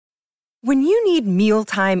When you need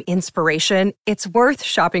mealtime inspiration, it's worth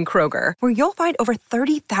shopping Kroger, where you'll find over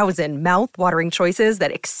 30,000 mouth-watering choices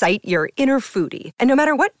that excite your inner foodie. And no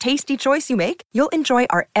matter what tasty choice you make, you'll enjoy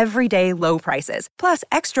our everyday low prices, plus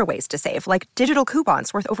extra ways to save, like digital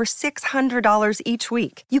coupons worth over $600 each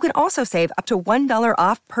week. You can also save up to $1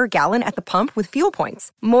 off per gallon at the pump with fuel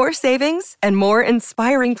points. More savings and more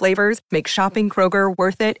inspiring flavors make shopping Kroger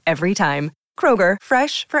worth it every time. Kroger,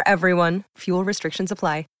 fresh for everyone. Fuel restrictions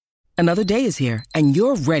apply. Another day is here, and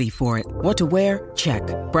you're ready for it. What to wear? Check.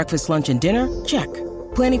 Breakfast, lunch, and dinner? Check.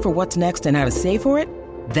 Planning for what's next and how to save for it?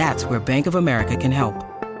 That's where Bank of America can help.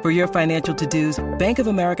 For your financial to-dos, Bank of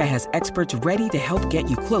America has experts ready to help get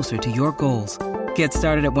you closer to your goals. Get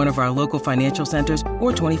started at one of our local financial centers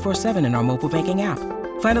or 24/7 in our mobile banking app.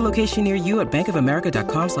 Find a location near you at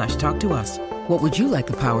bankofamerica.com/talktous. What would you like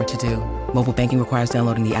the power to do? Mobile banking requires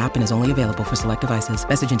downloading the app and is only available for select devices.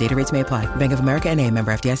 Message and data rates may apply. Bank of America N.A.,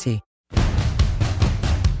 member FDIC.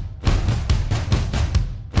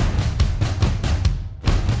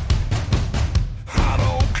 I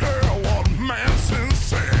don't care what Manson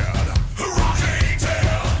said.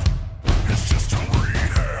 Rockington, it's just a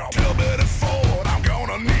rehab. Tell Betty Ford I'm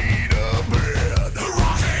gonna need a bed.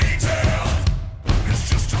 Rockington, it's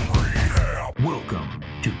just a rehab. Welcome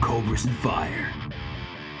to Cobras and Fire.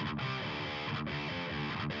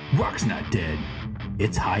 Rock's not dead,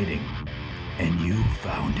 it's hiding, and you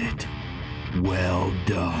found it. Well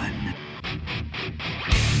done.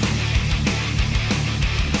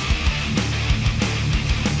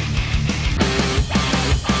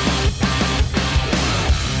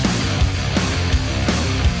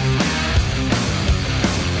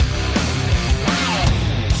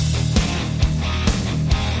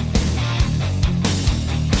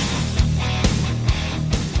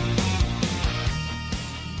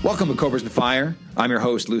 Welcome to Cobras and Fire. I'm your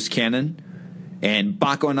host, Luce Cannon, and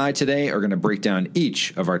Baco and I today are going to break down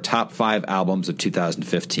each of our top 5 albums of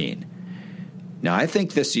 2015. Now, I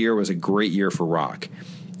think this year was a great year for rock,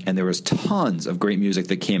 and there was tons of great music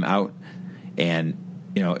that came out, and,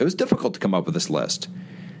 it was difficult to come up with this list.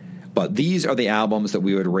 But these are the albums that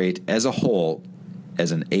we would rate as a whole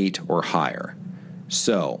as an 8 or higher.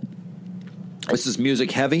 So, this is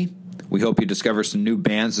music heavy. We hope you discover some new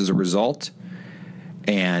bands as a result.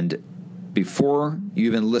 And before you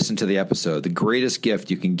even listen to the episode, the greatest gift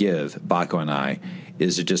you can give Baco and I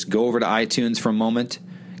is to just go over to iTunes for a moment,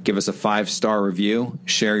 give us a 5-star review,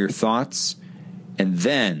 share your thoughts, and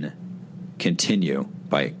then continue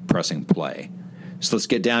by pressing play. So let's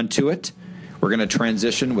get down to it. We're going to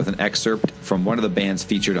transition with an excerpt from one of the bands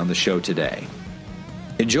featured on the show today.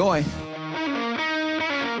 Enjoy!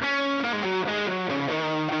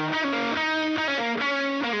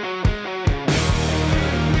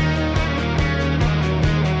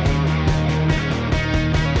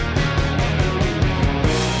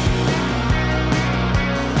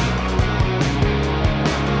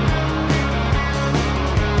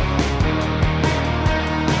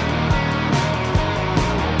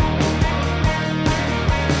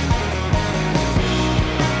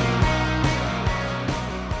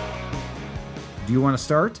 Do you want to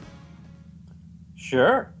start?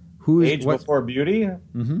 Sure. Age Before Beauty.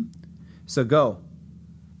 Mm-hmm. So go. All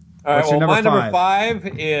right. What's your my number number 5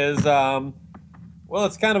 is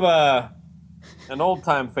it's kind of an old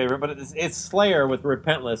time favorite, but it's Slayer with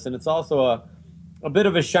Repentless, and it's also a bit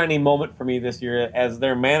of a shining moment for me this year as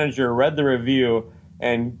their manager read the review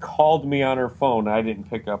and called me on her phone. I didn't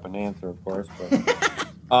pick up an answer, of course, but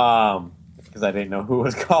because I didn't know who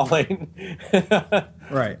was calling.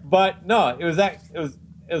 Right. But no, it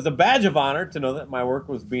was a badge of honor to know that my work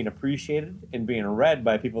was being appreciated and being read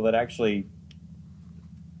by people that actually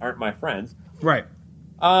aren't my friends. Right.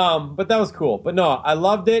 But that was cool. But no, I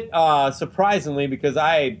loved it, surprisingly, because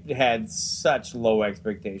I had such low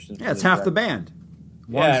expectations. Yeah, it's half the band.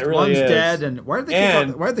 It really one's is. dead, and why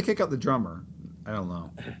did they kick out the drummer? I don't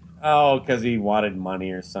know. Oh, because he wanted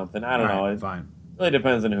money or something. I don't know. It Fine. really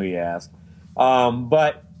depends on who you ask.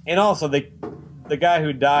 And also the guy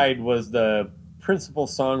who died was the principal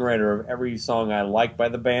songwriter of every song I like by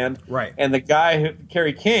the band. Right. And the guy,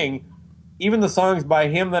 Kerry King, even the songs by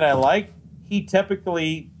him that I like, he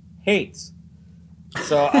typically hates.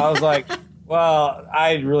 So I was like, well,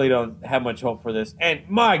 I really don't have much hope for this. And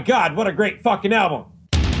my God, what a great fucking album.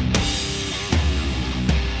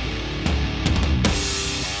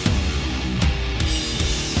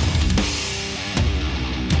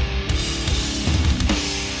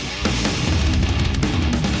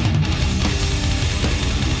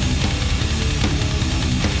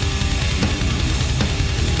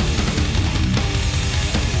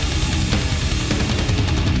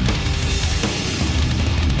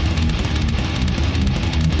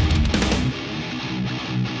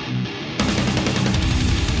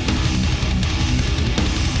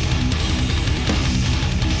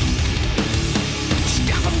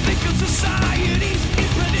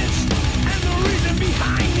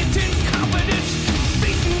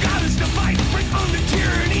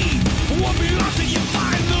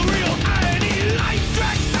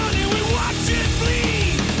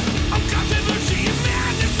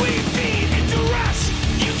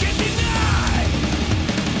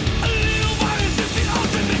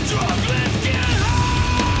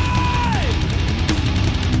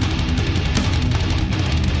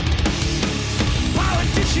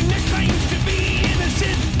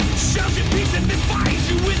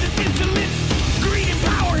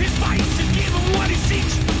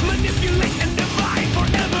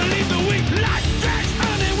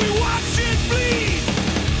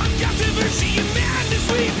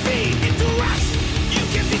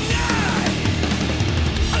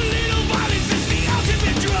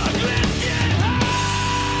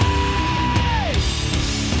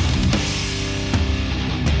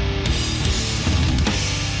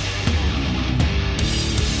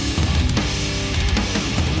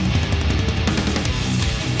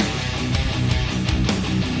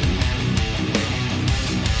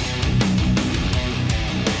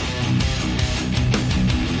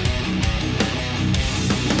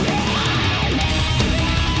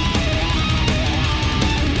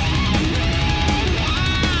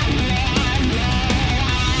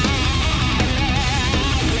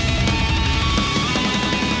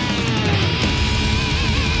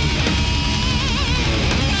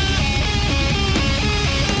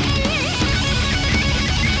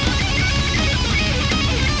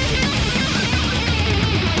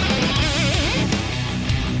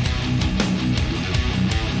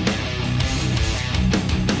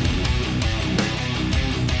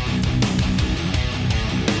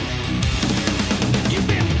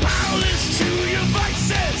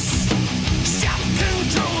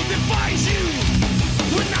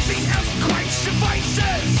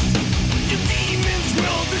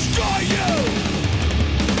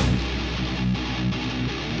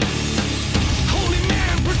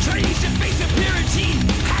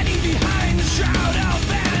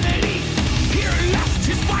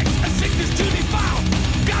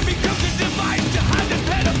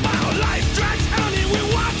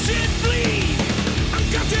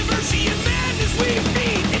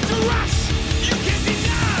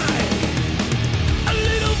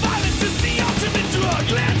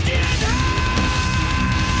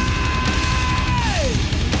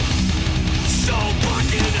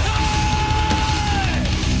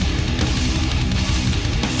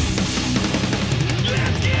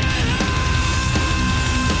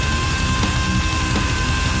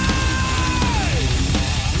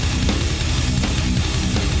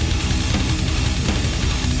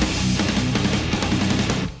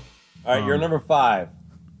 All right, you're number 5.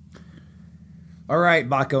 All right,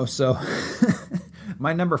 Baco. So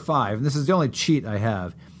my number 5, and this is the only cheat I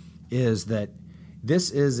have, is that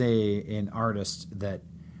this is an artist that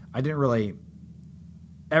I didn't really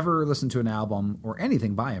ever listen to an album or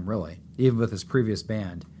anything by him, really, even with his previous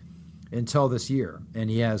band, until this year. And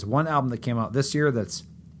he has one album that came out this year that's,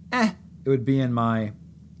 it would be in my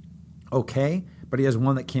okay, but he has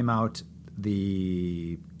one that came out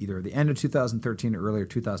either the end of 2013 or earlier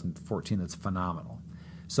 2014 that's phenomenal.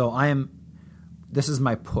 So this is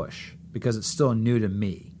my push because it's still new to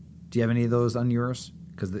me. Do you have any of those on yours?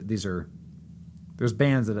 Because there's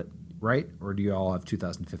bands that, right? Or do you all have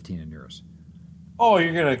 2015 in yours? Oh,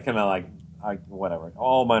 you're going to kind of like, whatever.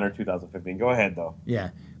 All mine are 2015. Go ahead, though. Yeah.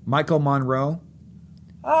 Michael Monroe.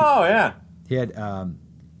 Oh, yeah. He had,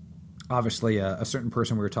 obviously, a certain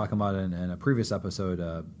person we were talking about in a previous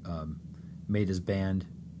episode made his band.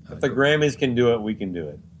 If the Grammys can do it, we can do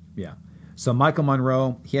it. Yeah. So Michael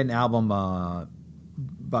Monroe, he had an album about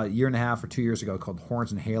a year and a half or 2 years ago called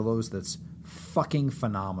Horns and Halos that's fucking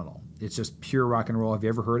phenomenal. It's just pure rock and roll. Have you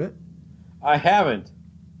ever heard it? I haven't.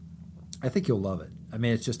 I think you'll love it. I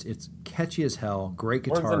mean, it's catchy as hell. Great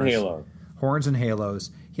guitars. Horns and Halos. Horns and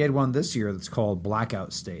Halos. He had one this year that's called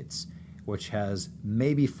Blackout States, which has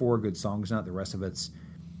maybe 4 good songs in it. The rest of it's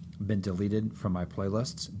been deleted from my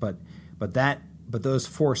playlists. But those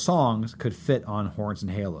 4 songs could fit on Horns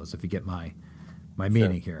and Halos, if you get my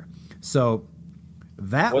meaning here. So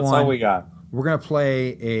that what one. What song we got? We're gonna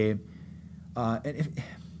play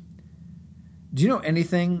do you know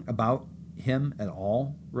anything about him at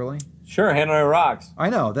all, really? Sure, Hanoi Rocks. I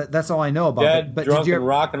know that's all I know about. Dead, but drunk, did you and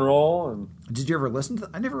rock and roll. And did you ever listen to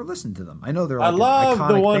them? I never listened to them. I know they're like I love an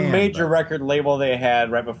iconic the one band, major but record label they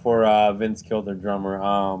had right before Vince killed their drummer.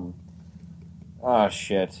 Oh,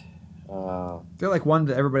 shit. They're like one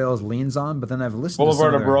that everybody else leans on, but then I've listened to Boulevard some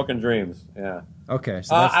of of their... Broken Dreams, yeah. Okay,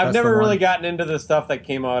 so I've that's never the really one. gotten into the stuff that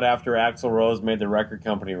came out after Axl Rose made the record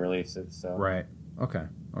company release it. So. Right, okay.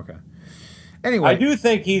 Anyway. I do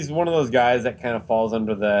think he's one of those guys that kind of falls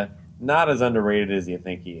under the not as underrated as you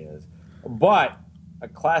think he is. But a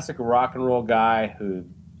classic rock and roll guy who,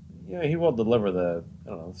 he will deliver the,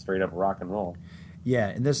 straight up rock and roll. Yeah,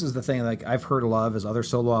 and this is the thing, like, I've heard a lot of his other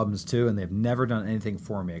solo albums, too, and they've never done anything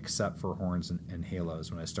for me except for Horns and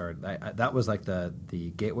Halos when I started. That was, like,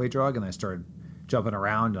 the gateway drug, and I started jumping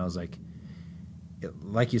around, and I was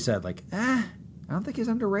like you said, like, I don't think he's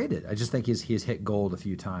underrated. I just think he's hit gold a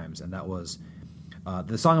few times, and that was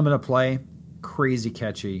the song I'm going to play, crazy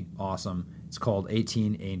catchy, awesome. It's called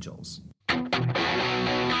 18 Angels.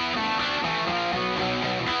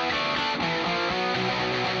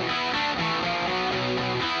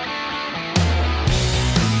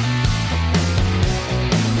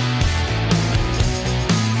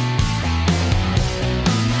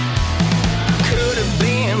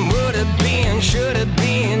 Should have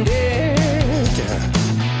been dead.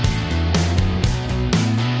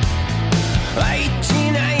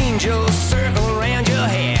 18 angels circle around your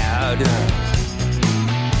head.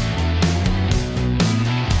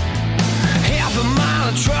 Half a mile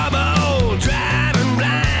of trouble, driving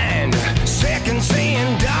blind. Second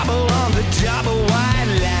seeing double on the double wide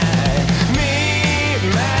line. Meet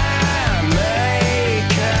my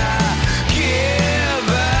maker, give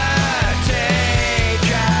or take.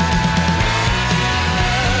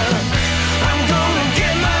 I'm gonna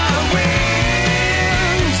get my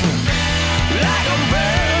wings like a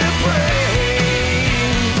bird of prey.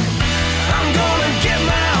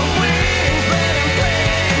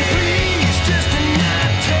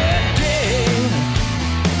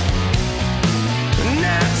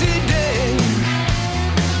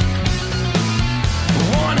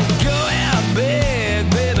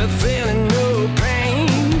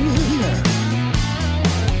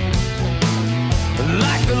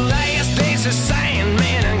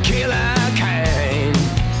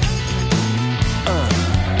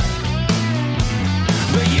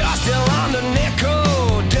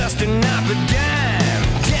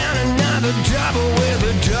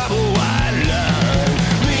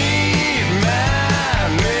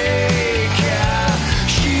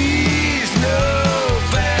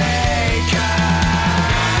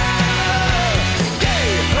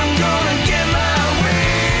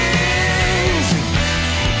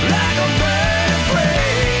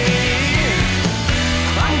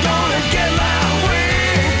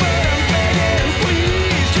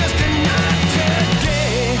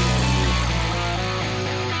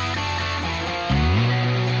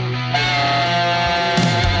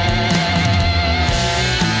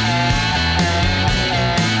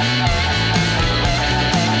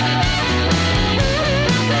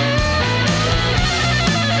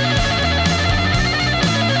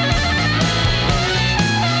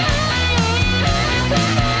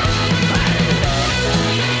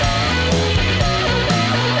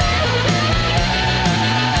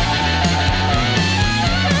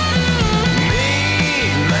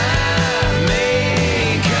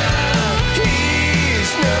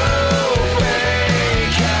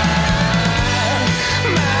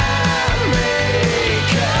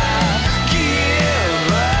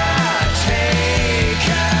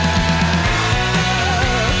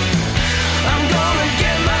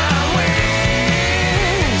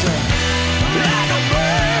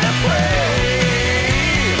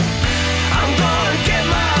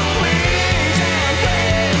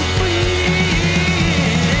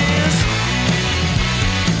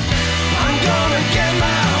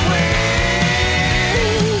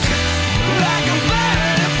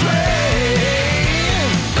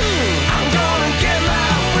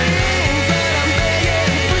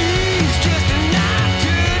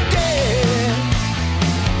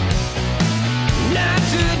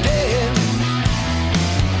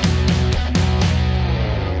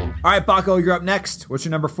 All right, Baco, you're up next. What's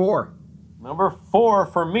your number 4? Number 4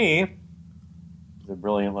 for me is a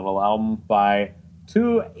brilliant little album by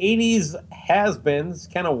two 80s has-beens,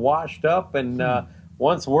 kind of washed up and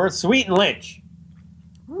once were Sweet and Lynch.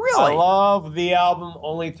 Really? I love the album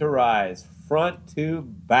Only to Rise, front to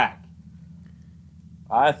back.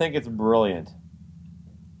 I think it's brilliant.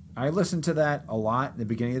 I listened to that a lot in the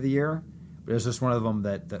beginning of the year, but it's just one of them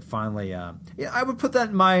that finally... I would put that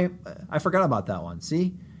in my... I forgot about that one.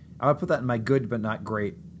 See? I would put that in my good but not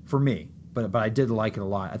great for me, but I did like it a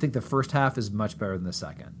lot. I think the first half is much better than the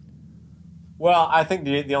second. Well, I think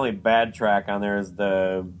the only bad track on there is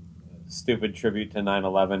the stupid tribute to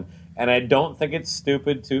 9/11, and I don't think it's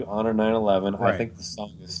stupid to honor 9/11. Right. I think the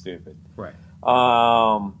song is stupid. Right.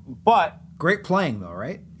 But great playing though,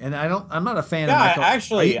 right? And I'm not a fan Yeah, of Michael.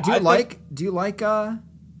 actually, do you I like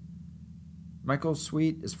Michael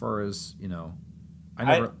Sweet as far as, I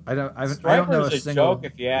don't know a Stryper's a single joke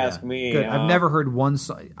if you ask me. Good. I've never heard one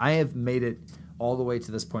song. I have made it all the way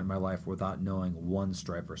to this point in my life without knowing one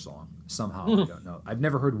Stryper song. Somehow I don't know. I've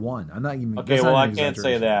never heard one. I'm not even. Okay, that's well, not I an can't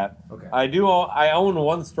say exaggeration. that. Okay. I own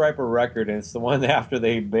one Stryper record, and it's the one after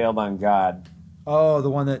they bailed on God. Oh, the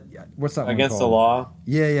one that what's that one Against the called? Law.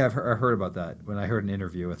 Yeah, I've heard about that when I heard an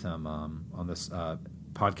interview with him on this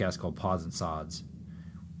podcast called Pods and Sods.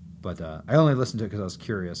 But I only listened to it because I was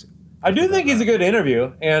curious. I do think he's a good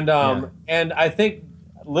interview, and and I think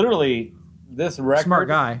literally this record Smart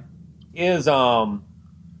guy. is some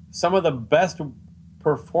of the best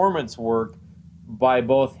performance work by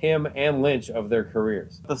both him and Lynch of their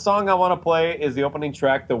careers. The song I want to play is the opening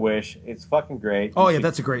track, "The Wish." It's fucking great. Oh You yeah, should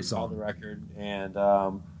that's a great call the song. record and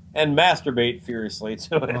masturbate furiously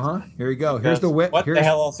to it. Here you go. Here's the What Here's, the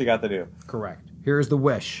hell else you got to do? Correct. Here's the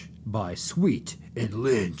Wish by Sweet and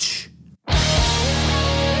Lynch.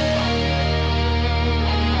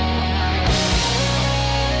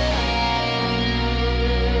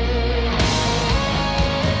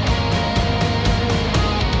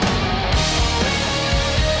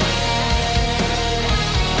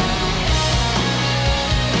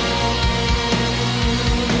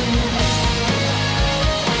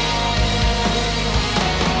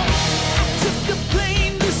 Took a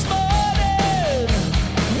plane this morning,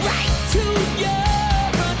 right to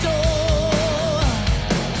your door.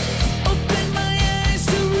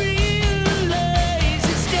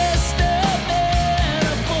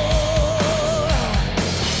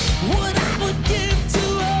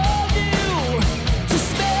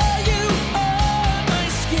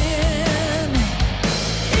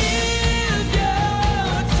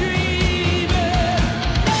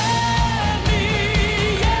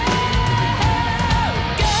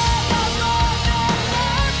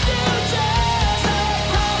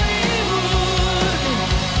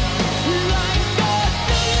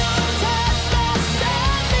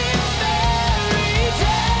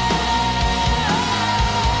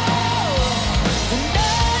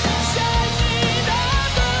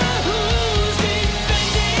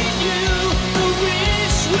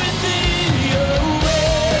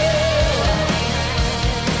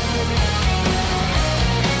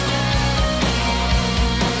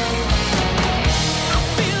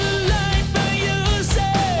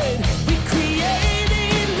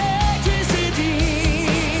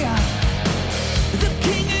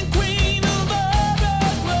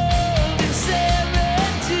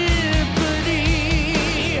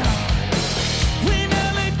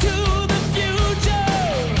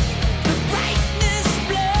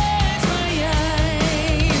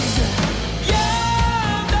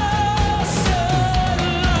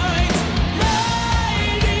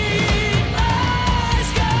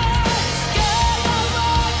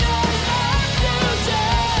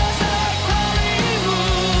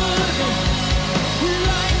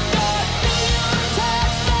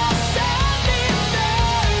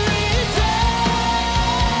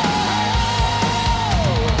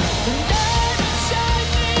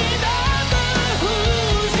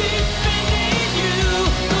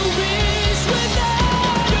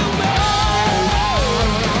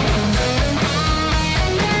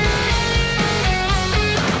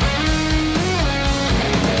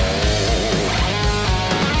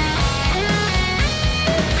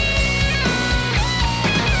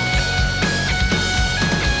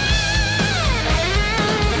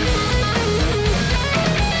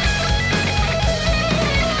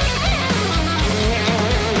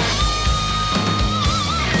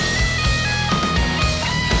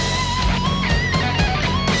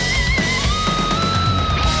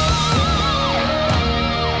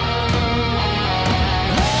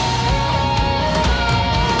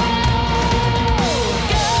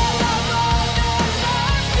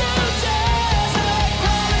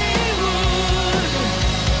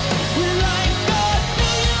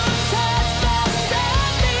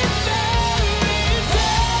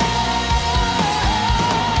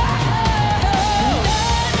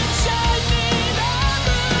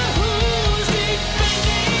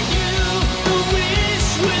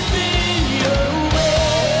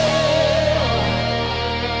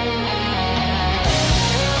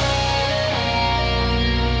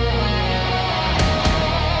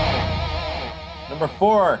 Number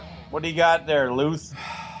 4. What do you got there, Luce?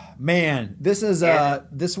 Man, this is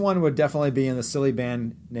this one would definitely be in the silly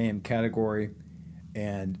band name category,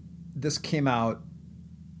 and this came out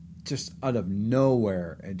just out of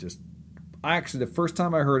nowhere. And the first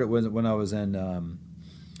time I heard it was when I was in,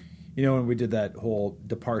 when we did that whole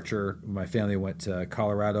departure. My family went to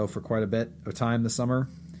Colorado for quite a bit of time this summer,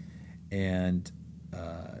 and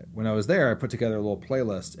when I was there, I put together a little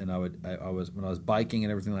playlist, and I was when I was biking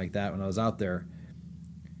and everything like that. When I was out there,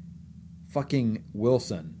 fucking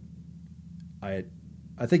Wilson. I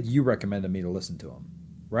think you recommended me to listen to him,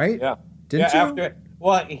 right? Yeah. Didn't you?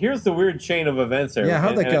 Well, here's the weird chain of events there. Yeah,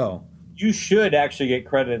 how'd that go? You should actually get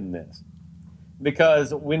credit in this,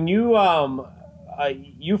 because when you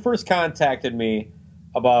you first contacted me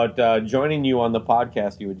about joining you on the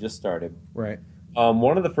podcast you had just started, right?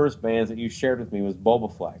 One of the first bands that you shared with me was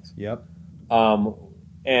Bobaflex. Yep.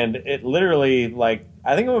 And it literally, like,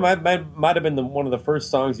 I think it might have been one of the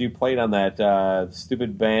first songs you played on that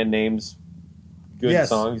stupid band names, good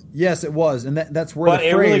songs. Yes, it was, and that's where the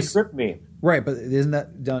phrase. But it really gripped me. Right, but isn't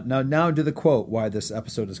that now do the quote why this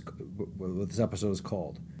episode is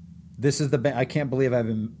called? This is the band. I can't believe I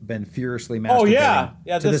haven't been furiously masturbating. Oh yeah.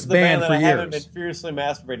 To this is the band that for I years. haven't been furiously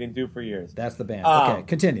masturbating to for years. That's the band. Okay,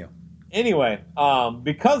 continue. Anyway,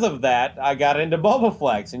 because of that, I got into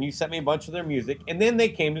Bobaflex, and you sent me a bunch of their music, and then they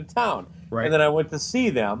came to town. Right. And then I went to see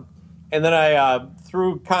them, and then I,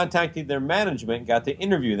 through contacting their management, got to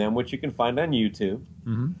interview them, which you can find on YouTube.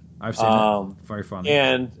 Mm-hmm. I've seen that. Very fun.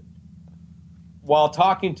 And while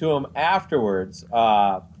talking to him afterwards,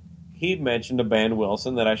 he mentioned a band,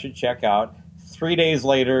 Wilson, that I should check out. 3 days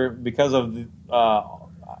later, because of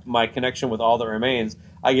my connection with All That Remains,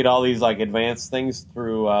 I get all these like advanced things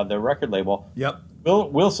through the record label. Yep.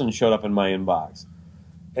 Wilson showed up in my inbox,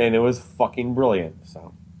 and it was fucking brilliant.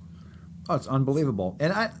 So, it's unbelievable.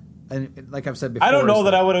 And like I've said before, I don't know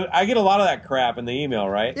that I would have. I get a lot of that crap in the email,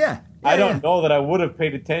 right? Yeah. I don't know that I would have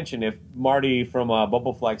paid attention if Marty from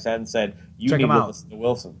Bobaflex hadn't said, "You need to listen to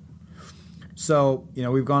Wilson." So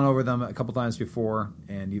we've gone over them a couple times before,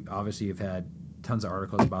 and you've had tons of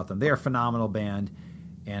articles about them. They are a phenomenal band.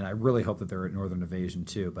 And I really hope that they're at Northern Invasion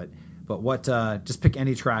too. But what? Just pick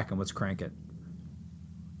any track and let's crank it.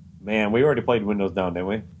 Man, we already played Windows Down, didn't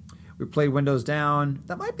we? We played Windows Down.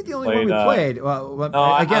 That might be the only one we played. Well,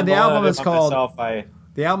 no, again, the album is called.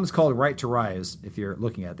 The album's called Right to Rise. If you're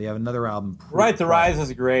looking at it, they have another album. Right to Rise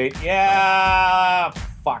is great. Yeah,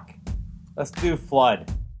 fuck. Let's do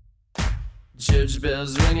Flood. Church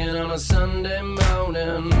bells ringing on a Sunday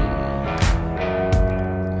morning,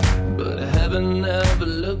 but heaven never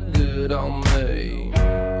looked good on me.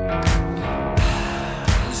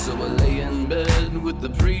 So I lay in bed with the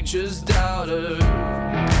preacher's daughter,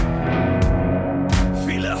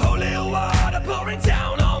 feel the holy water pouring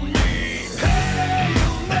down on me.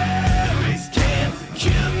 Hail Marys can't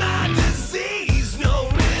cure my disease, no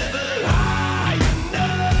river high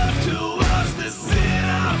enough to wash the sin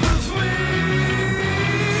off of me.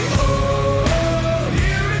 Oh,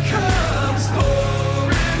 here it comes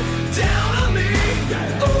pouring down on me.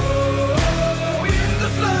 Oh, in the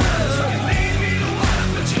flood, you can lead me to water,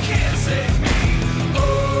 but you can't save me. Oh,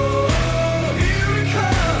 here it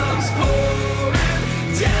comes pouring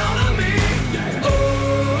down on me. Oh,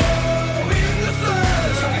 in the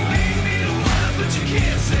flood, you can lead me to water, but you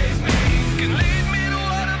can't save me. You can lead me to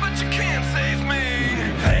water, but you can't save me.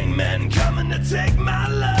 Hangman coming to take my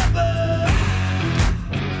lover.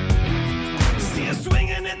 See her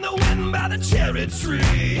swinging in the wind by the cherry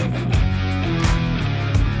tree.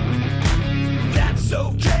 That's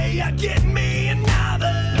okay, I get me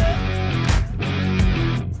another.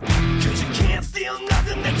 'Cause you can't steal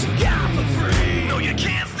nothing that you got for free. No, you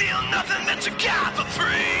can't steal nothing that you got for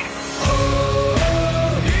free.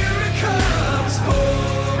 Oh, here it comes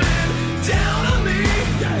pouring down on me.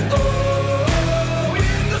 Oh,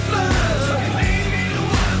 in the flood, you can lead me to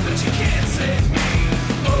water, but you can't save me.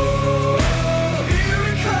 Oh, here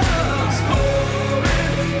it comes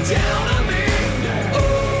pouring down on me. Oh,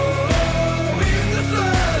 in the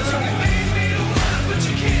flood, you can lead me to water, but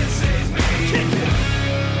you can't save me. Kick it.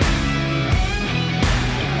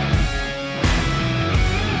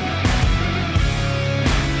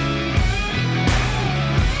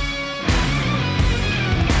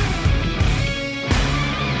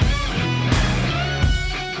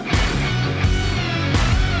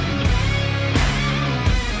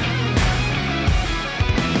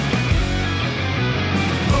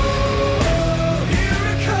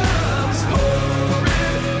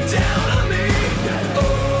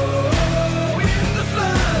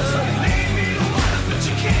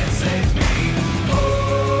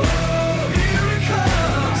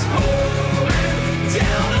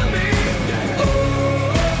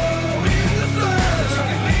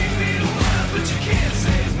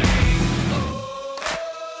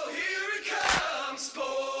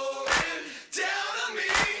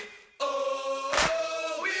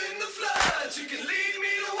 flood. You can lead me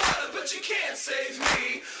to water, but you can't save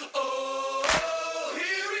me. Oh,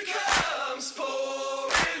 here he comes,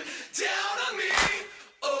 pouring down on me.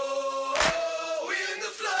 Oh, in the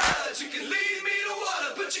flood. You can lead me to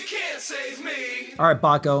water, but you can't save me. All right,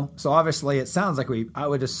 Baco. So obviously, it sounds like I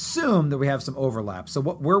would assume that we have some overlap. So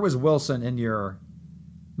where was Wilson in your?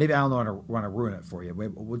 Maybe I don't want to ruin it for you.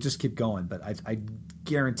 We'll just keep going, but I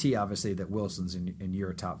guarantee, obviously, that Wilson's in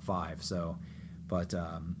your top 5. So we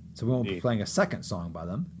won't be playing a second song by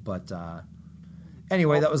them. But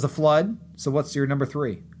anyway, that was The Flood. So what's your number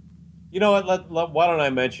 3? You know what? Why don't I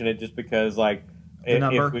mention it? Just because, like,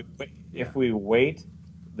 if we wait,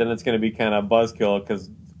 then it's going to be kind of buzzkill because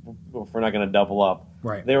we're not going to double up.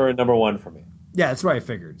 Right. They were number 1 for me. Yeah, that's what I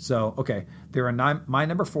figured. So, okay. They were my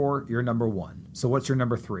number 4, your number 1. So what's your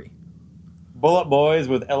number 3? Bullet Boys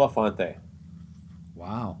with Elefante.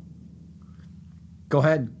 Wow. Go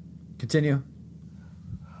ahead. Continue.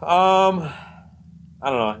 I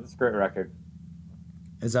don't know. It's a great record.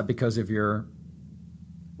 Is that because of your...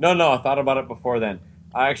 No, I thought about it before then.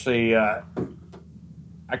 I actually, I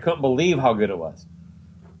couldn't believe how good it was.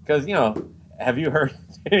 Because, have you heard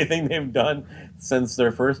anything they've done since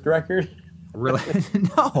their first record? Really?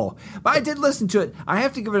 No, but I did listen to it. I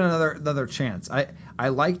have to give it another chance. I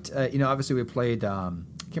liked, obviously we played, I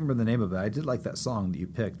can't remember the name of it. I did like that song that you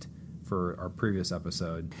picked for our previous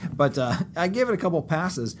episode, but I gave it a couple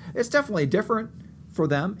passes. It's definitely different for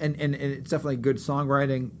them, and it's definitely good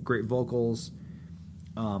songwriting, great vocals.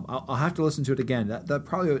 I'll have to listen to it again. That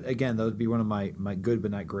probably, again, that would be one of my good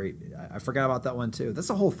but not great. I forgot about that one too. That's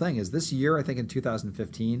the whole thing. Is this year, I think in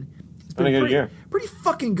 2015, it's been a good year. Pretty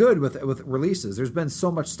fucking good with releases. There's been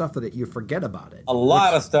so much stuff that you forget about it. A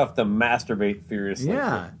lot of stuff to masturbate furiously.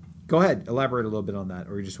 Yeah. Go ahead, elaborate a little bit on that,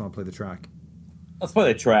 or you just want to play the track? Let's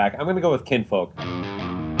play the track. I'm going to go with Kinfolk.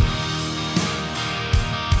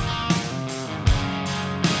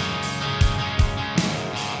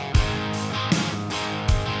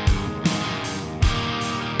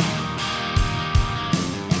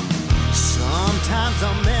 Sometimes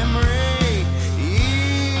our memory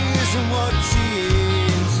isn't what it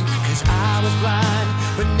seems. 'Cause I was blind,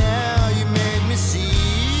 but now you made me see.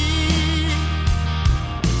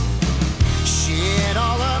 Shed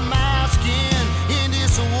all of my skin in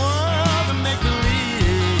this world and make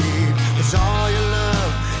believe it's all your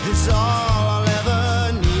love, it's all I'll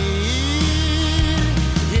ever need.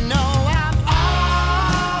 You know I'm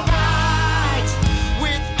alright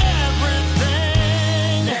with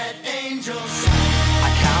everything that angels say. I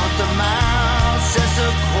count the miles as the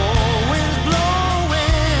cold wind's blowing.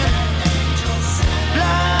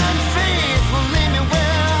 Blind faith will lead me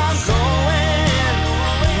where I'm going.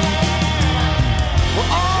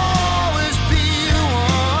 We'll always be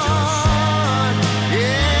one.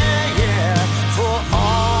 Yeah, for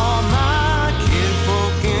all my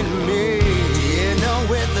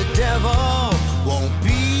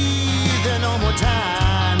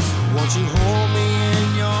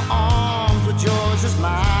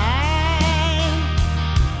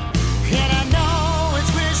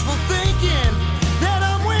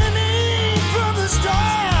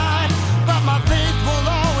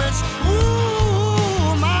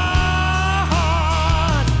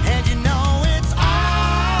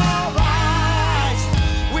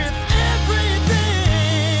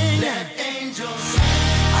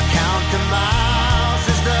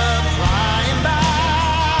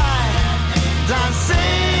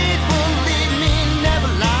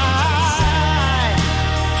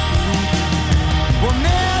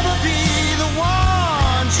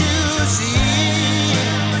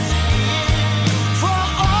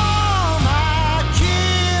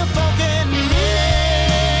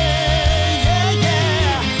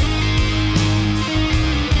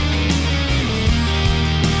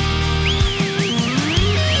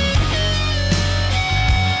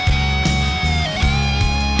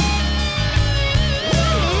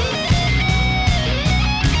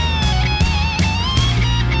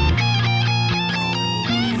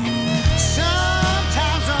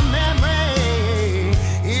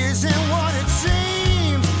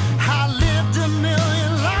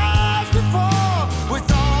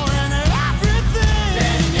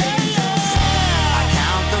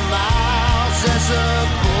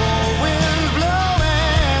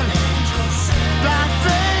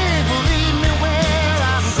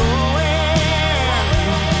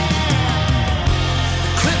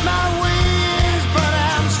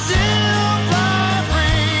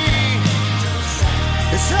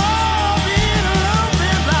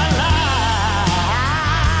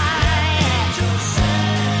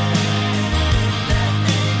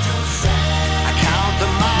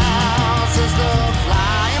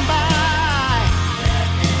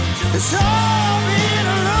It's all been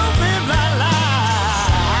a little bit like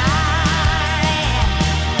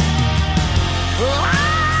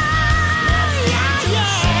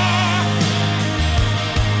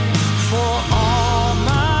for all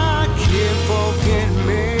my kinfolk and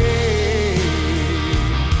me.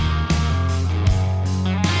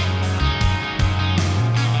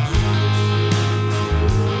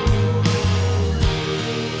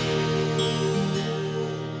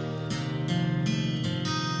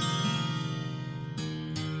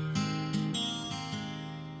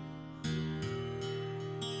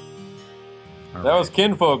 That was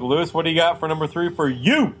Kinfolk. Lewis, what do you got for number 3 for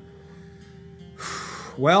you?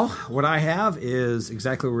 Well, what I have is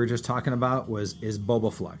exactly what we were just talking about is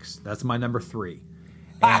Boba Flex. That's my number 3.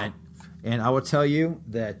 And I will tell you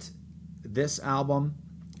that this album,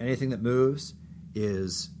 Anything That Moves,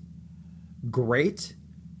 is great.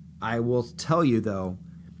 I will tell you though,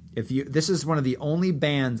 this is one of the only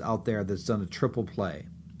bands out there that's done a triple play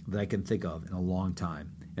that I can think of in a long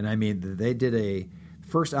time. And I mean, they did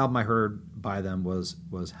first album I heard by them was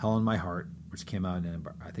Hell in My Heart, which came out in,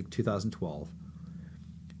 I think, 2012.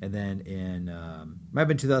 And then in, might have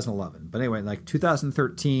been 2011. But anyway, like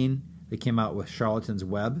 2013, they came out with Charlatan's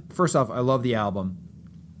Web. First off, I love the album.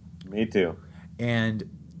 Me too. And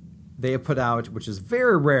they have put out, which is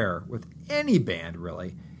very rare with any band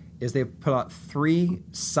really, is they've put out 3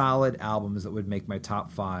 solid albums that would make my top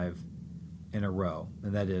 5 in a row.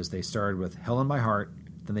 And that is, they started with Hell in My Heart,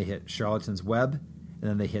 then they hit Charlatan's Web, and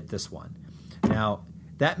then they hit this one. Now,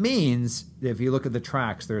 that means if you look at the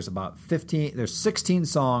tracks, there's 16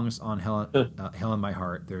 songs on Hell in My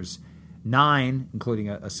Heart. There's 9, including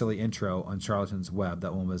a silly intro, on Charlatan's Web.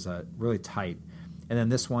 That one was really tight. And then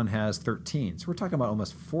this one has 13. So we're talking about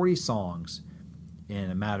almost 40 songs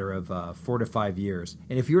in a matter of 4 to 5 years.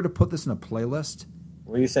 And if you were to put this in a playlist...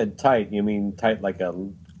 When you said tight, you mean tight like a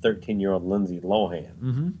 13-year-old Lindsay Lohan.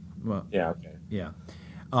 Mm-hmm. Well, yeah, okay. Yeah.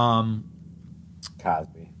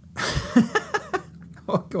 Cosby.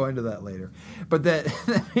 I'll go into that later. But the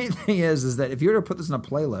main thing is that if you were to put this in a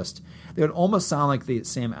playlist, they would almost sound like the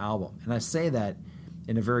same album. And I say that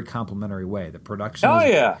in a very complimentary way. The production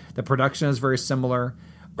the production is very similar.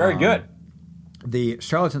 Very good. The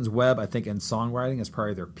Charlatan's Web, I think, in songwriting is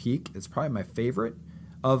probably their peak. It's probably my favorite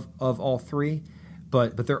of all 3.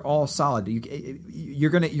 But they're all solid. You're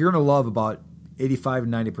gonna love about 85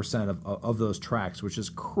 and 90% of those tracks, which is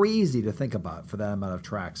crazy to think about for that amount of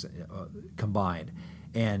tracks combined.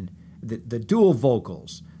 And the dual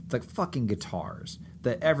vocals, the fucking guitars,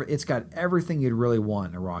 it's got everything you'd really want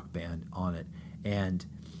in a rock band on it. And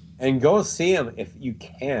go see them if you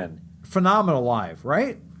can. Phenomenal live,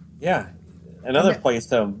 right? Yeah. Another place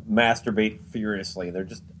to masturbate furiously. They're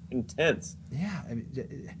just intense. Yeah. I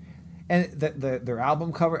mean, and their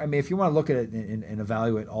album cover, I mean, if you want to look at it and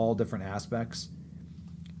evaluate all different aspects,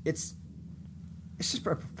 it's just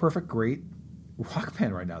a perfect, great rock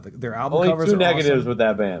band right now. Their album covers are Only 2 negatives awesome. with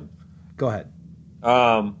that band. Go ahead.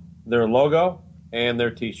 Their logo and their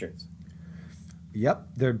T-shirts. Yep.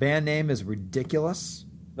 Their band name is ridiculous.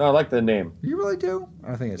 No, I like the name. You really do?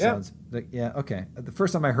 I think it sounds like, yeah, okay. The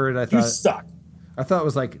first time I heard it, I thought... You suck. I thought it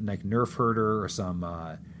was like Nerf Herder or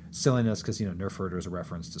some silliness, because, Nerf Herder is a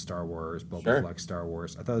reference to Star Wars, Boba Flex, Star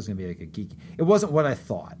Wars. I thought it was going to be like a geeky... It wasn't what I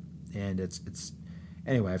thought. And it's...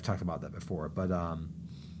 Anyway, I've talked about that before, but...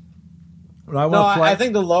 I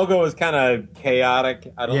think the logo is kind of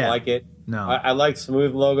chaotic. I don't like it. No. I like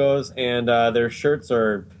smooth logos, and their shirts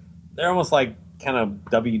they're almost like kind of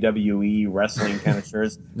WWE wrestling kind of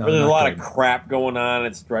shirts. No, where there's a lot good. of crap going on.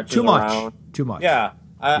 It stretches Too much. around. Too much. Yeah.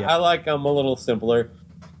 I like them a little simpler.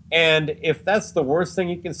 And if that's the worst thing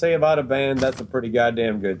you can say about a band, that's a pretty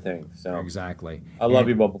goddamn good thing. So exactly. I love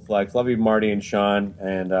you, Boba Flex. Love you, Marty and Sean.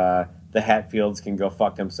 And the Hatfields can go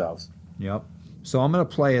fuck themselves. Yep. So I'm going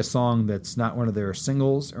to play a song that's not one of their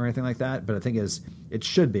singles or anything like that, but I think it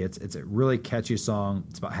should be. It's a really catchy song.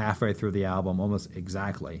 It's about halfway through the album, almost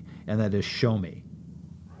exactly, and that is Show Me.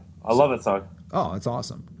 I love that song. Oh, it's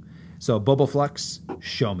awesome. So Boba Flex,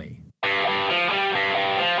 Show Me.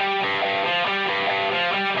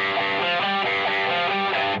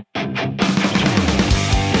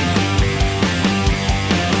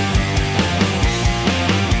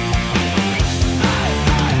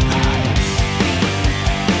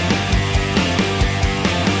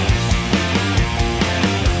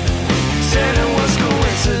 Said it was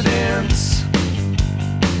coincidence.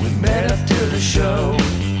 We met after the show.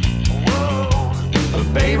 Whoa,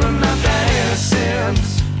 but babe, I'm not that innocent.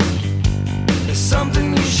 There's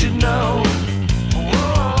something you should know.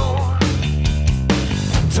 Whoa,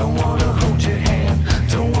 don't wanna hold your hand,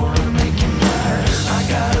 don't wanna make you mine. I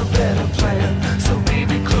got a better plan, so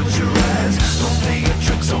baby, close your eyes.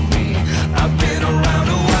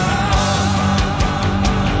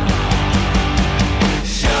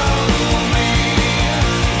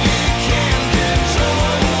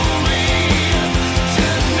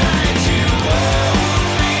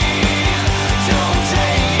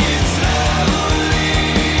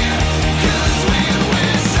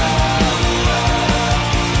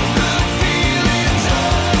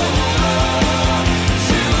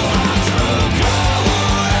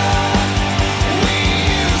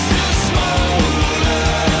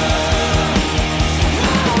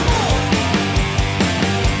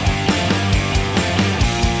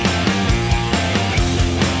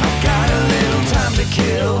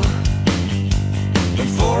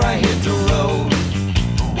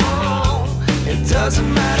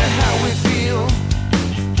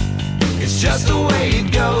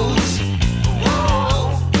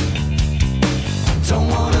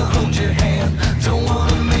 hold your hand. Don't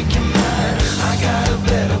wanna make you mine. I got a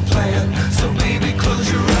better plan. So baby,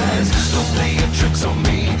 close your eyes. Don't play your tricks on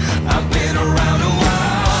me. I've been around a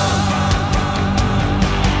while.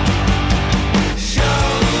 Show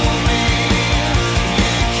me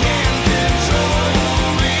you can control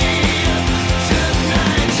me.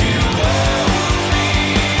 Tonight you own me.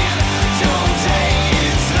 Don't take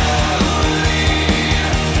it slowly.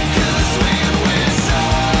 'Cause when we're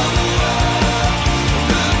sober,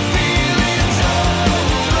 the feeling's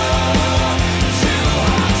over. Two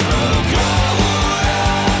hearts grow colder.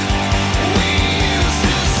 We used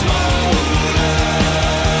to smolder.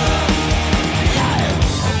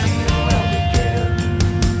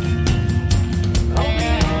 I'll be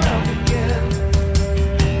around again.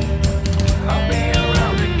 I'll be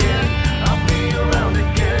around again. I'll be around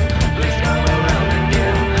again. Please come around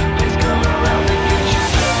again. Please come around again. She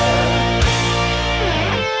said.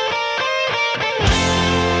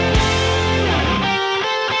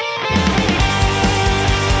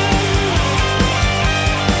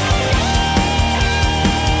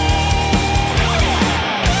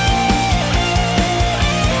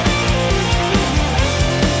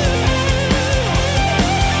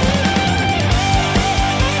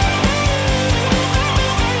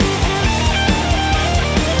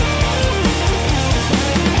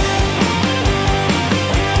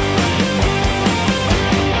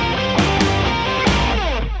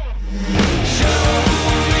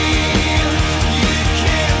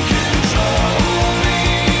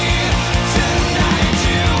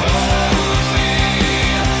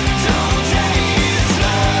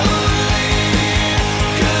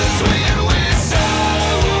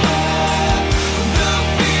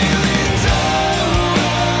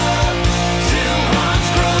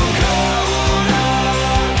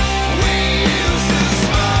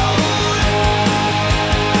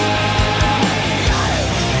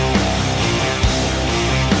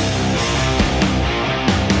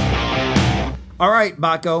 All right,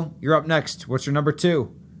 Baco, you're up next. What's your number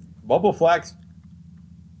 2? Bubble Flex.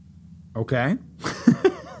 Okay.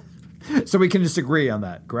 So we can just agree on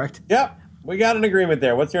that, correct? Yep, we got an agreement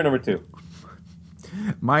there. What's your number 2?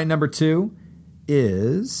 My number 2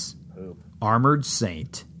 is Poop. Armored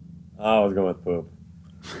Saint. Oh, I was going with Poop.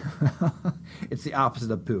 It's the opposite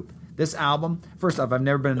of Poop. This album, first off, I've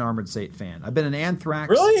never been an Armored Saint fan. I've been an Anthrax.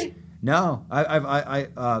 Really? No,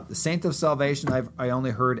 the Saint of Salvation. I only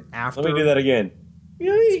heard after. Let me do that again.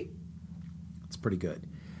 Yay. It's pretty good.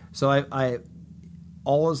 So I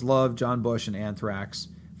always loved John Bush and Anthrax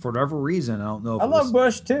for whatever reason. I don't know. If I it love was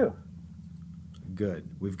Bush too. Good.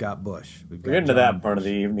 We've got Bush. We've got We're getting to John that part of the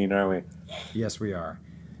evening, aren't we? Yes, we are.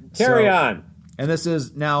 Carry So- on. And this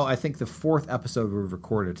is now, I think, the 4th episode we've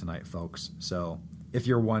recorded tonight, folks. So if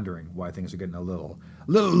you're wondering why things are getting a little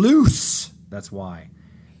loose, that's why.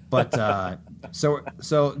 But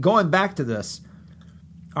so going back to this,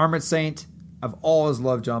 Armored Saint, I've always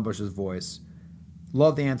loved John Bush's voice,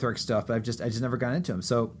 love the Anthrax stuff, but I just never got into him.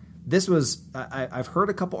 So this was I've heard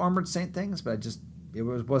a couple Armored Saint things, but it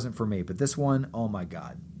wasn't for me. But this one, oh my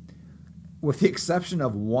God, with the exception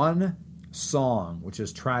of one song, which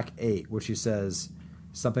is track 8, which he says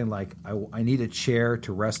something like I need a chair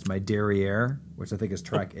to rest my derriere, which I think is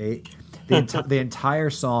track 8. The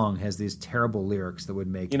entire song has these terrible lyrics that would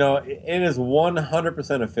make it is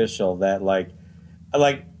 100% official that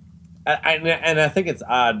I think it's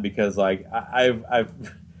odd because I've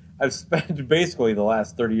spent basically the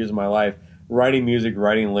last 30 years of my life writing music,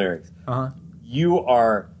 writing lyrics. You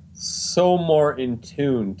are so more in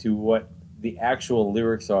tune to what the actual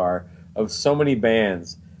lyrics are of so many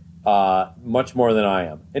bands, much more than I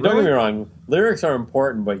am. And don't get me wrong, lyrics are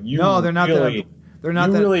important, but they're not. They're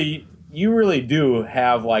not. You really do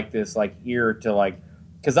have this ear to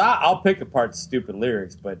because I'll pick apart stupid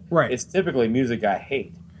lyrics, but it's typically music I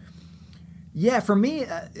hate. Yeah, for me,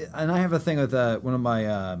 and I have a thing with one of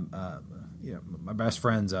my my best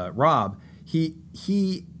friends, Rob. He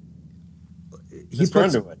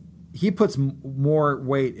puts more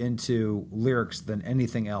weight into lyrics than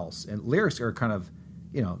anything else, and lyrics are kind of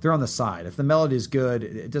they're on the side. If the melody is good,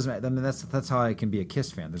 it doesn't. I mean, that's how I can be a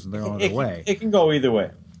Kiss fan. There's no other way. It can go either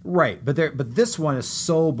way. Right, but this one is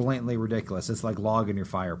so blatantly ridiculous. It's like log in your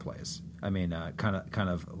fireplace. I mean, kind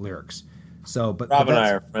of lyrics. So, but Rob and I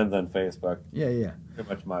are friends on Facebook. Yeah. Pretty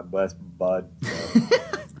much my best bud. So.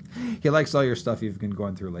 He likes all your stuff you've been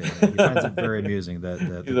going through lately. He finds it very amusing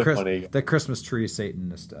the Christmas tree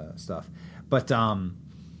Satanist stuff. But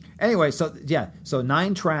anyway, so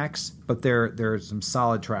 9 tracks, but there's some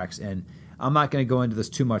solid tracks, and I'm not going to go into this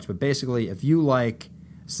too much. But basically, if you like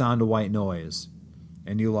Sound of White Noise,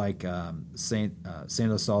 and you like Saint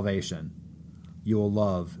of Salvation, you will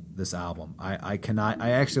love this album. I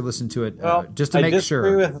actually listened to it Well, just to make I disagree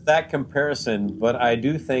sure. with that comparison, but I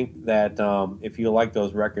do think that if you like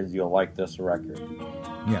those records, you'll like this record.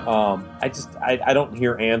 Yeah. I don't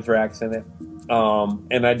hear Anthrax in it,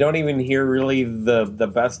 and I don't even hear really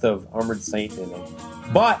the best of Armored Saint in it.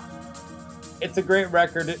 But it's a great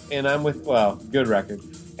record, and good record,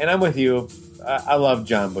 and I'm with you. I love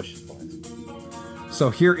John Bush's voice. So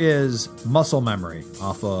here is Muscle Memory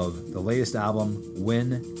off of the latest album,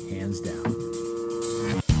 Win Hands Down.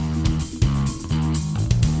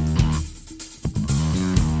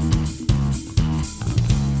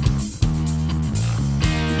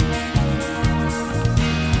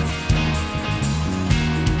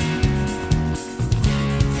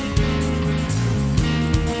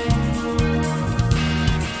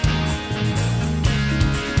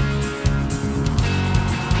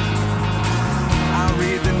 I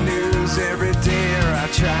read the news every day, or I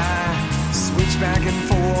try. Switch back and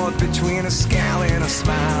forth between a scowl and a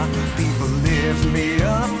smile. People lift me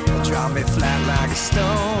up, drop me flat like a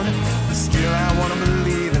stone. But still, I wanna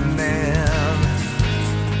believe in them.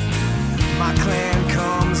 My clan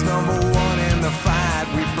comes number one in the fight.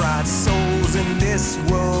 We brought souls in this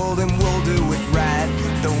world, and we'll do it right.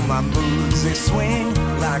 Though my moves they swing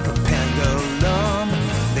like a pendulum,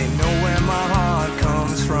 they know where my heart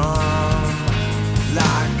comes from.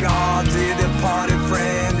 Like God did departed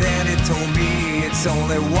friend, and it told me it's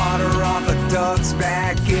only water off a duck's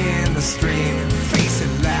back in the stream. Face it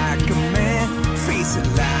like a man, face it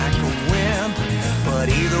like a wimp, but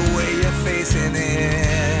either way you're facing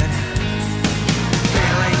it.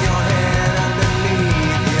 Bury your head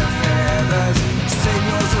underneath your feathers,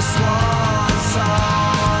 signals a swan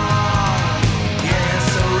song. Yes,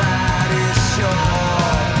 the ride is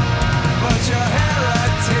short, but your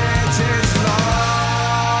heritage is long.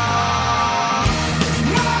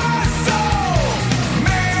 My soul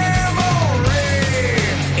memory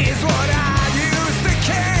is what I used to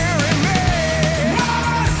carry me.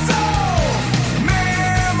 My soul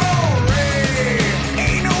memory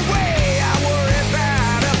ain't no way I worry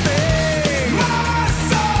about a thing. My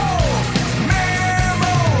soul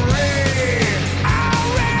memory, I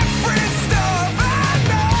reference stuff I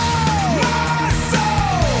know. My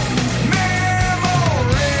soul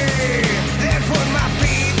memory, then put my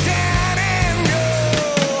feet down and go.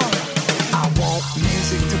 I want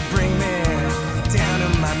music to bring me down to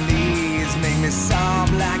my knees, make me sob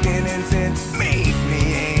like an infant, make me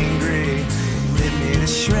angry, rip me to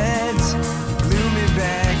shreds, glue me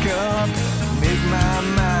back up, make my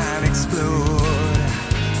mind explode.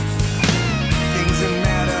 Things that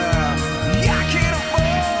matter, I can't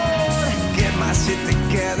afford. Get my shit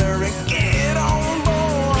together and get on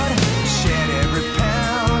board. Shed every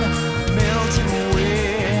pound, melted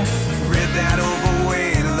away, rid that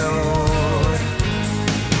overweight load.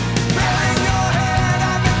 Bury your head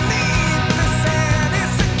underneath the sand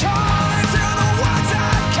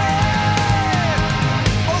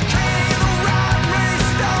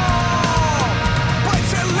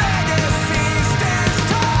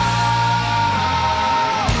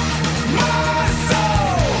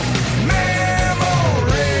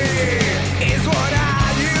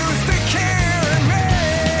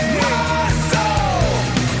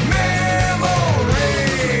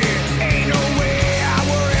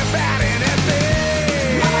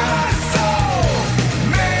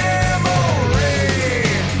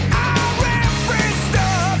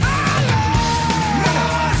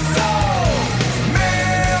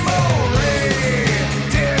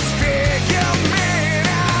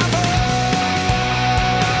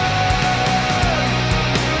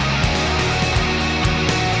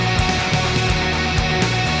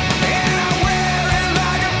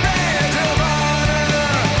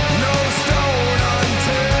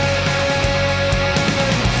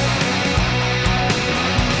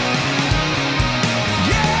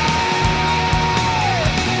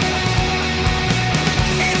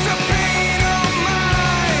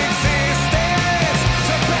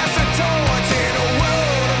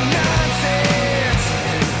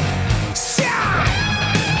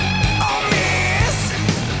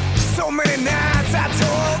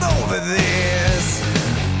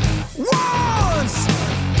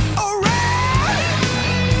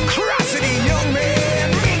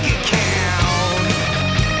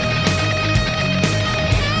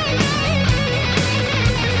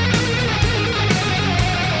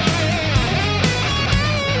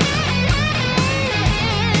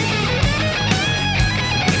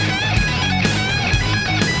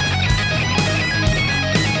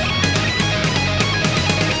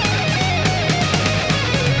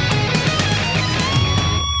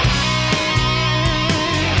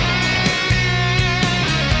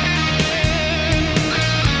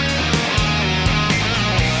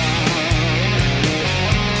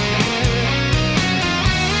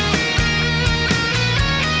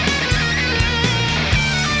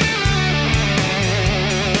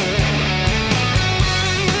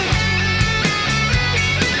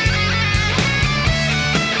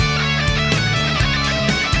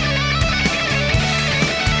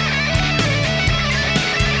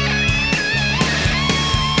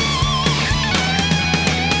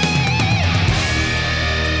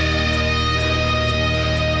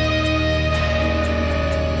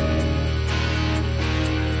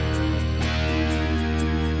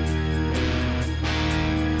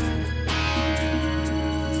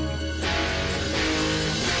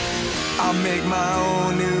I make my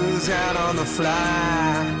own news out on the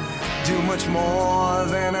fly. Do much more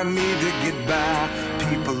than I need to get by.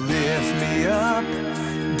 People lift me up,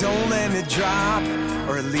 don't let me drop,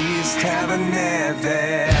 or at least have a net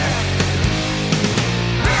there.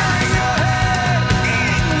 Bury your head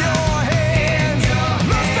in your hands.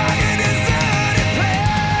 Looks like a deserted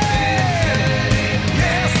place.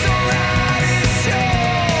 Yes, the light is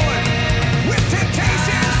shown with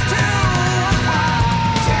temptations to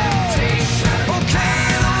temptation. Okay,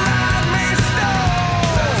 the light may stone.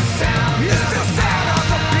 The sound is the sound of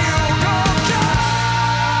the bugle call.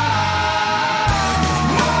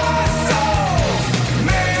 My soul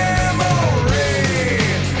memory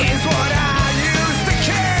is what I used to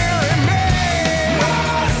carry me.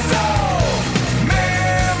 My soul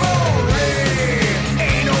memory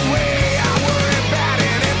ain't no way I worry about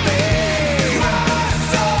anything. My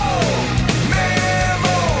soul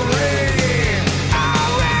memory, I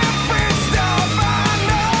laugh with stuff I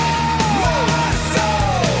know. My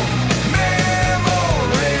soul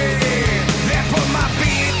memory, that put my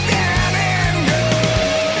feet down and go.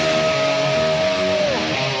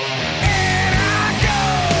 And I go.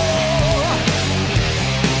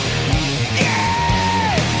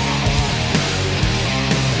 Yeah.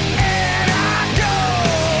 And I go.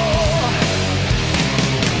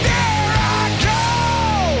 There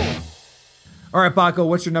I go. All right, Baco,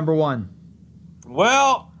 what's your number one?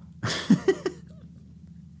 Well,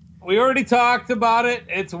 we already talked about it.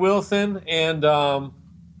 It's Wilson, and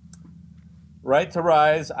Right to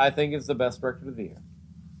Rise, I think, is the best record of the year.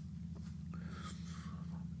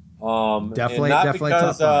 Definitely- and not definitely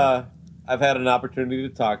because top five. I've had an opportunity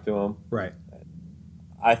to talk to him. Right.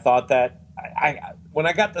 I thought that I when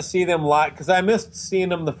I got to see them live, because I missed seeing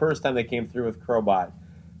them the first time they came through with Crowbot,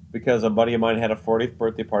 because a buddy of mine had a 40th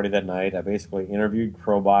birthday party that night. I basically interviewed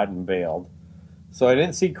Crowbot and bailed. So I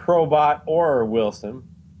didn't see Crowbot or Wilson.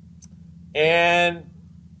 And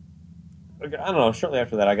I don't know, shortly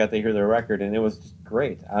after that I got to hear their record, and it was just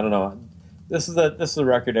great. I don't know. This is a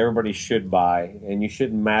record everybody should buy, and you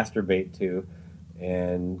should masturbate to.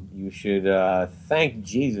 And you should thank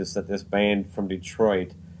Jesus that this band from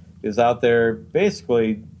Detroit is out there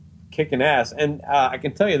basically kicking ass. And I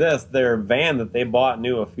can tell you this, their van that they bought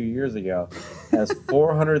new a few years ago has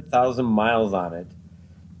 400,000 miles on it.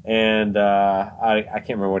 And I can't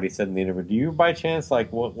remember what he said in the interview. Do you, by chance,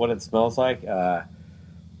 like what it smells like? I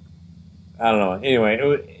don't know.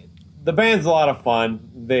 Anyway, the band's a lot of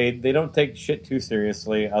fun. They don't take shit too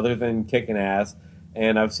seriously, other than kicking ass.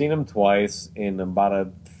 And I've seen them twice in about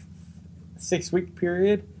a 6-week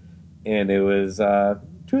period, and it was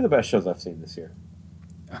two of the best shows I've seen this year.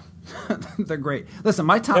 They're great. Listen,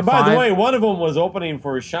 my top And by five. the way, one of them was opening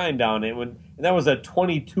for Shinedown, and that was a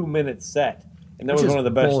 22-minute set, and that Which was is one of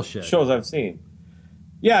the best bullshit. shows I've seen.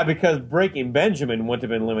 Yeah, because Breaking Benjamin wouldn't have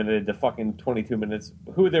been limited to fucking 22 minutes.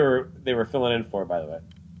 Who they were filling in for, by the way.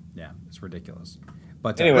 Yeah, it's ridiculous.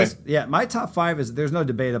 But Anyway. listen, yeah, my top five is there's no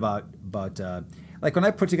debate about. Like when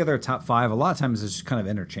I put together a top five, a lot of times it's just kind of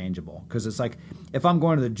interchangeable because it's like if I'm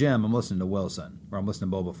going to the gym, I'm listening to Wilson or I'm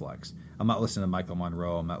listening to Boba Flex. I'm not listening to Michael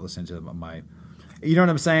Monroe. I'm not listening to my. You know what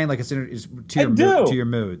I'm saying? Like it's to your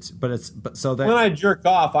moods. But so that When I jerk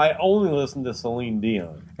off, I only listen to Celine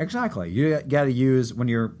Dion. exactly you got to use when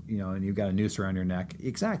you're and you've got a noose around your neck.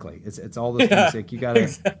 Exactly, it's all those things. Like you got to.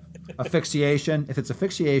 Exactly. Asphyxiation. If it's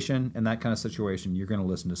asphyxiation in that kind of situation, you're going to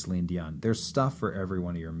listen to Celine Dion. There's stuff for every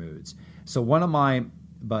one of your moods. So one of my,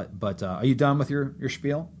 but are you done with your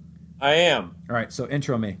spiel? I am. All right. So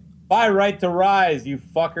intro me. Buy Right to Rise, you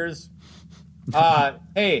fuckers.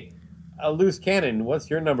 Hey, Loose Cannon, what's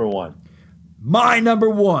your number one? My number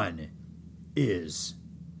one is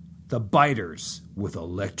the Biters with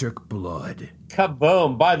Electric Blood.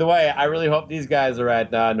 Kaboom. By the way, I really hope these guys are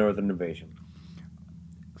at Northern Invasion.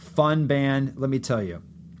 Fun band. Let me tell you.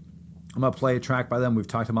 I'm going to play a track by them. We've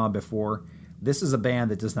talked about them before. This is a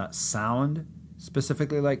band that does not sound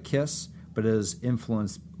specifically like Kiss, but is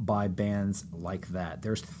influenced by bands like that.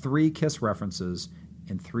 There's 3 Kiss references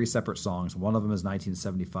in 3 separate songs. One of them is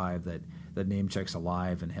 1975 that name checks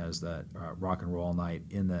Alive and has that Rock and Roll Night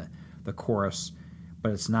in the chorus,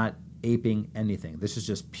 but it's not aping anything. This is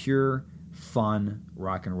just pure fun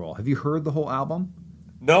rock and roll. Have you heard the whole album?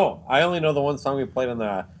 No, I only know the one song we played on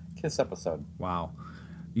the Kiss episode. Wow.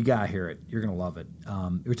 You got to hear it. You're going to love it.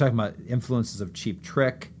 We're talking about influences of Cheap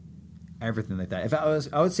Trick, everything like that.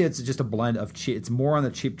 I would say it's just a blend of cheap. It's more on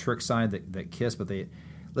the Cheap Trick side that Kiss, but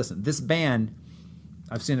listen, this band,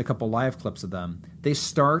 I've seen a couple live clips of them. They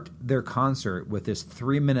start their concert with this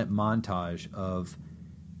 3-minute montage of,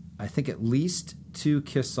 I think, at least 2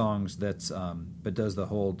 Kiss songs but does the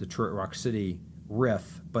whole Detroit Rock City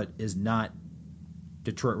riff, but is not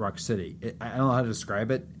Detroit Rock City. I don't know how to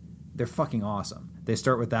describe it. They're fucking awesome. They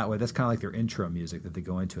start with that way. That's kind of like their intro music that they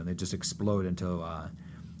go into, and they just explode into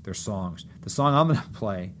their songs. The song I'm going to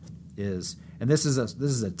play is, and this is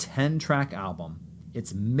a 10-track album.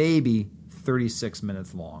 It's maybe 36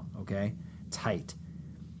 minutes long, okay? Tight.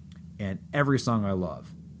 And every song I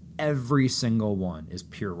love. Every single one is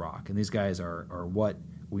pure rock. And these guys are what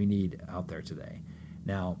we need out there today.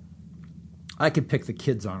 Now, I could pick the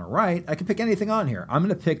Kids on a Right. I could pick anything on here. I'm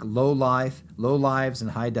going to pick Low Lives,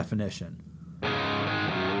 and High Definition.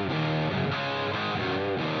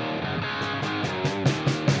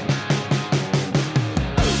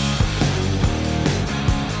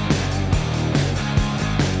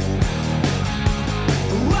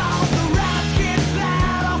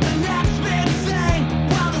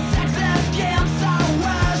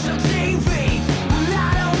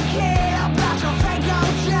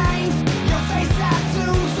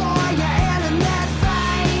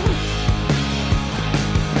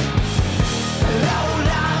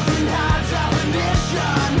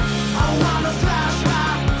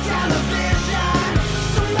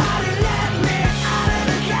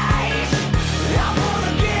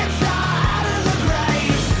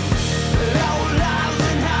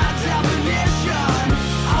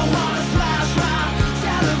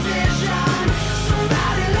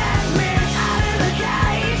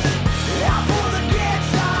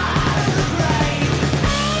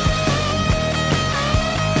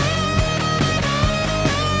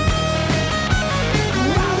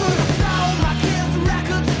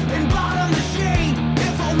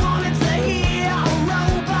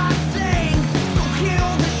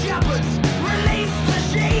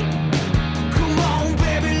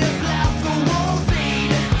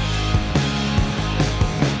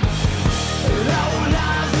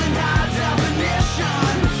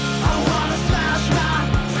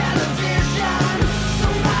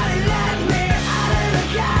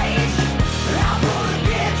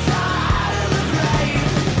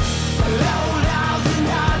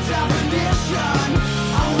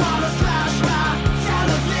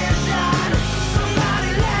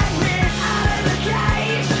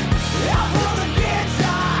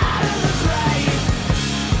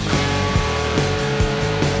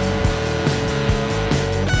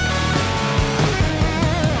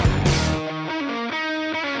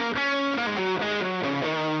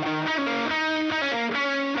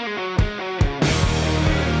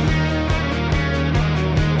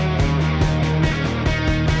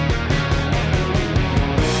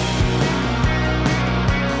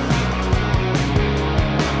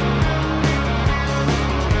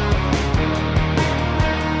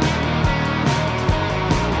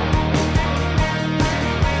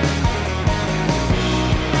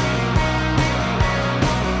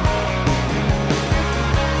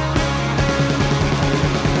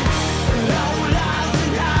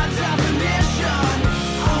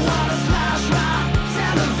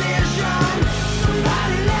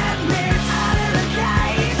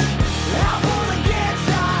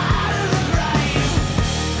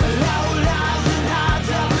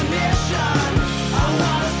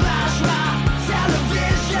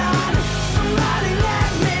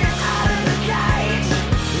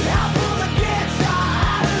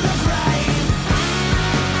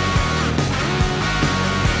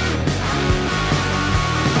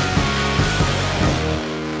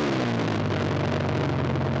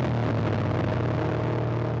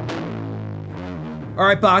 All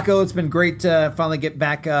right, Baco, it's been great to finally get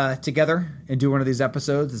back together and do one of these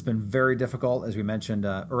episodes. It's been very difficult, as we mentioned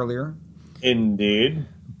earlier. Indeed.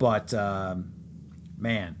 But,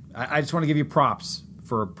 man, I just want to give you props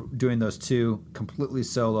for doing those two completely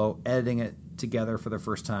solo, editing it together for the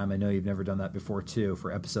first time. I know you've never done that before, too,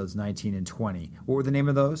 for episodes 19 and 20. What were the name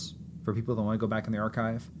of those for people that want to go back in the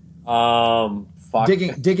archive?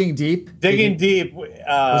 Digging Deep. Digging Deep.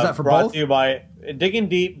 Was that for brought both? To you by Digging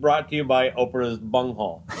Deep, brought to you by Oprah's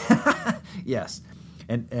Bunghole. Yes.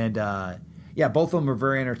 And yeah, both of them were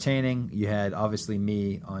very entertaining. You had, obviously,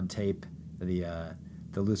 me on tape, the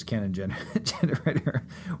loose cannon generator,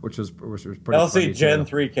 which was pretty funny. LC Gen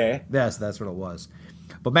 3K. Yes, that's what it was.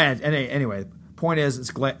 But, man, anyway, point is,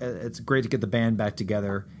 it's great to get the band back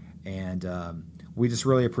together, and we just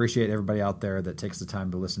really appreciate everybody out there that takes the time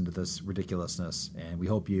to listen to this ridiculousness, and we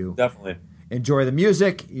hope you definitely enjoy the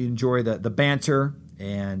music, you enjoy the banter,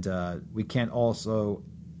 and we can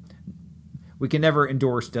never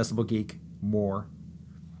endorse Decibel Geek more.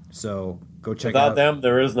 So go check out. Without them,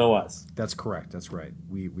 there is no us. That's correct. That's right.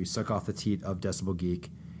 We suck off the teat of Decibel Geek,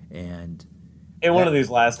 and in one of these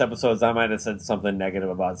last episodes, I might have said something negative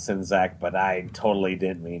about Sinzak, but I totally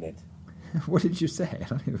didn't mean it. What did you say? I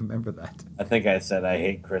don't even remember that. I think I said I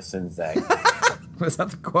hate Chris Czynszak. Was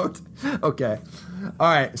that the quote? Okay. All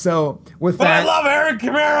right. So with But that, I love Aaron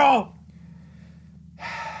Camaro.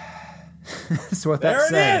 so with that There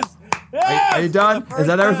said, it is. Yes! are you done? For the Is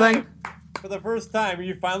that first everything? time. For the first time,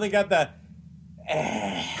 you finally got the.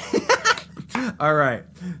 All right.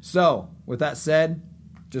 So with that said,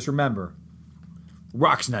 just remember,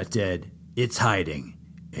 rock's not dead. It's hiding,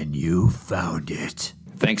 and you found it.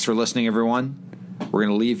 Thanks for listening, everyone. We're going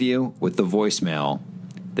to leave you with the voicemail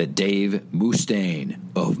that Dave Mustaine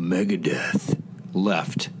of Megadeth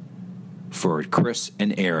left for Chris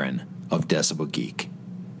and Aaron of Decibel Geek.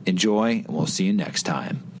 Enjoy, and we'll see you next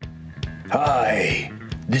time. Hi,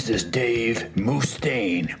 this is Dave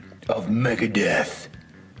Mustaine of Megadeth.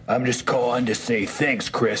 I'm just calling to say thanks,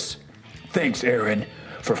 Chris. Thanks, Aaron,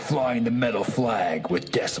 for flying the metal flag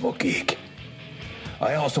with Decibel Geek.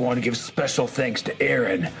 I also want to give special thanks to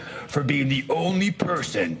Aaron for being the only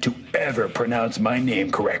person to ever pronounce my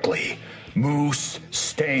name correctly,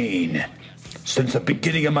 Mustaine. Since the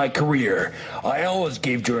beginning of my career, I always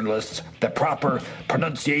gave journalists the proper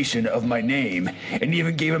pronunciation of my name and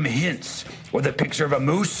even gave them hints with a picture of a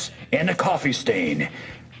moose and a coffee stain.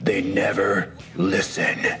 They never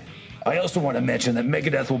listen. I also want to mention that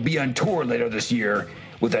Megadeth will be on tour later this year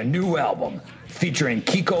with a new album featuring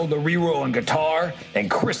Kiko Loureiro on guitar and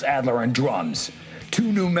Chris Adler on drums, 2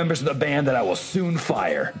 new members of the band that I will soon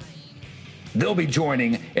fire. They'll be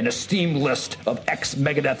joining an esteemed list of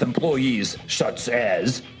ex-Megadeth employees such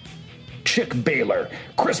as Chick Baylor,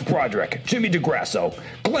 Chris Broderick, Jimmy DeGrasso,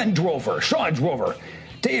 Glenn Drover, Sean Drover,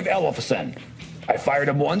 Dave Ellefson. I fired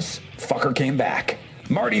him once, fucker came back.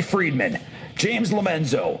 Marty Friedman, James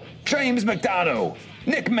Lomenzo, James McDonough,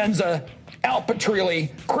 Nick Menza, Al Petrilli,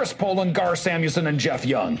 Chris Poland, Gar Samuelson, and Jeff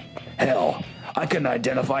Young. Hell, I couldn't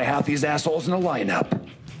identify half these assholes in the lineup.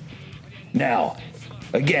 Now,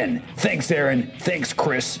 again, thanks Aaron, thanks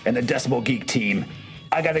Chris, and the Decibel Geek team.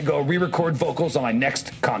 I gotta go re-record vocals on my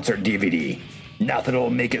next concert DVD. Not that it'll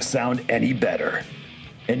make it sound any better.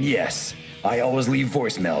 And yes, I always leave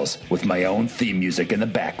voicemails with my own theme music in the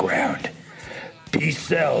background. Peace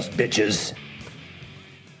sells, bitches.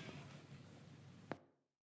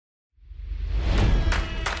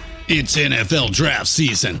 It's NFL draft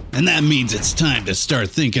season, and that means it's time to start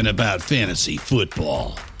thinking about fantasy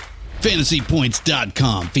football.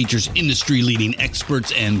 FantasyPoints.com features industry-leading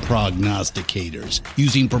experts and prognosticators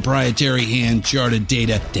using proprietary hand-charted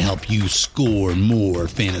data to help you score more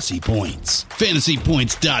fantasy points.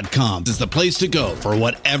 FantasyPoints.com is the place to go for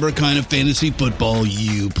whatever kind of fantasy football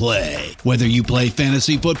you play. Whether you play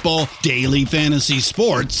fantasy football, daily fantasy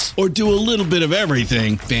sports, or do a little bit of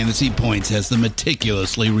everything, Fantasy Points has the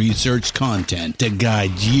meticulously researched content to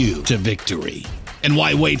guide you to victory. And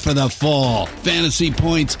why wait for the fall? Fantasy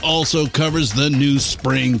Points also covers the new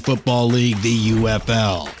spring football league, the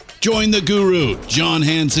UFL. Join the guru, John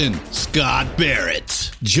Hansen, Scott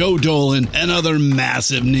Barrett, Joe Dolan, and other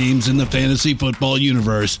massive names in the fantasy football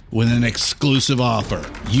universe with an exclusive offer.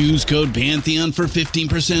 Use code Pantheon for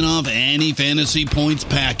 15% off any Fantasy Points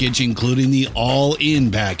package, including the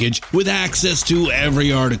all-in package, with access to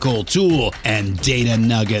every article, tool, and data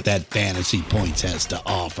nugget that Fantasy Points has to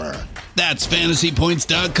offer. That's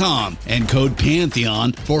FantasyPoints.com and code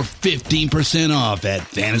Pantheon for 15% off at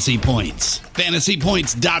Fantasy Points.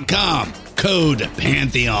 FantasyPoints.com, code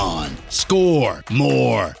Pantheon. Score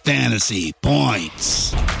more fantasy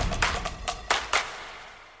points.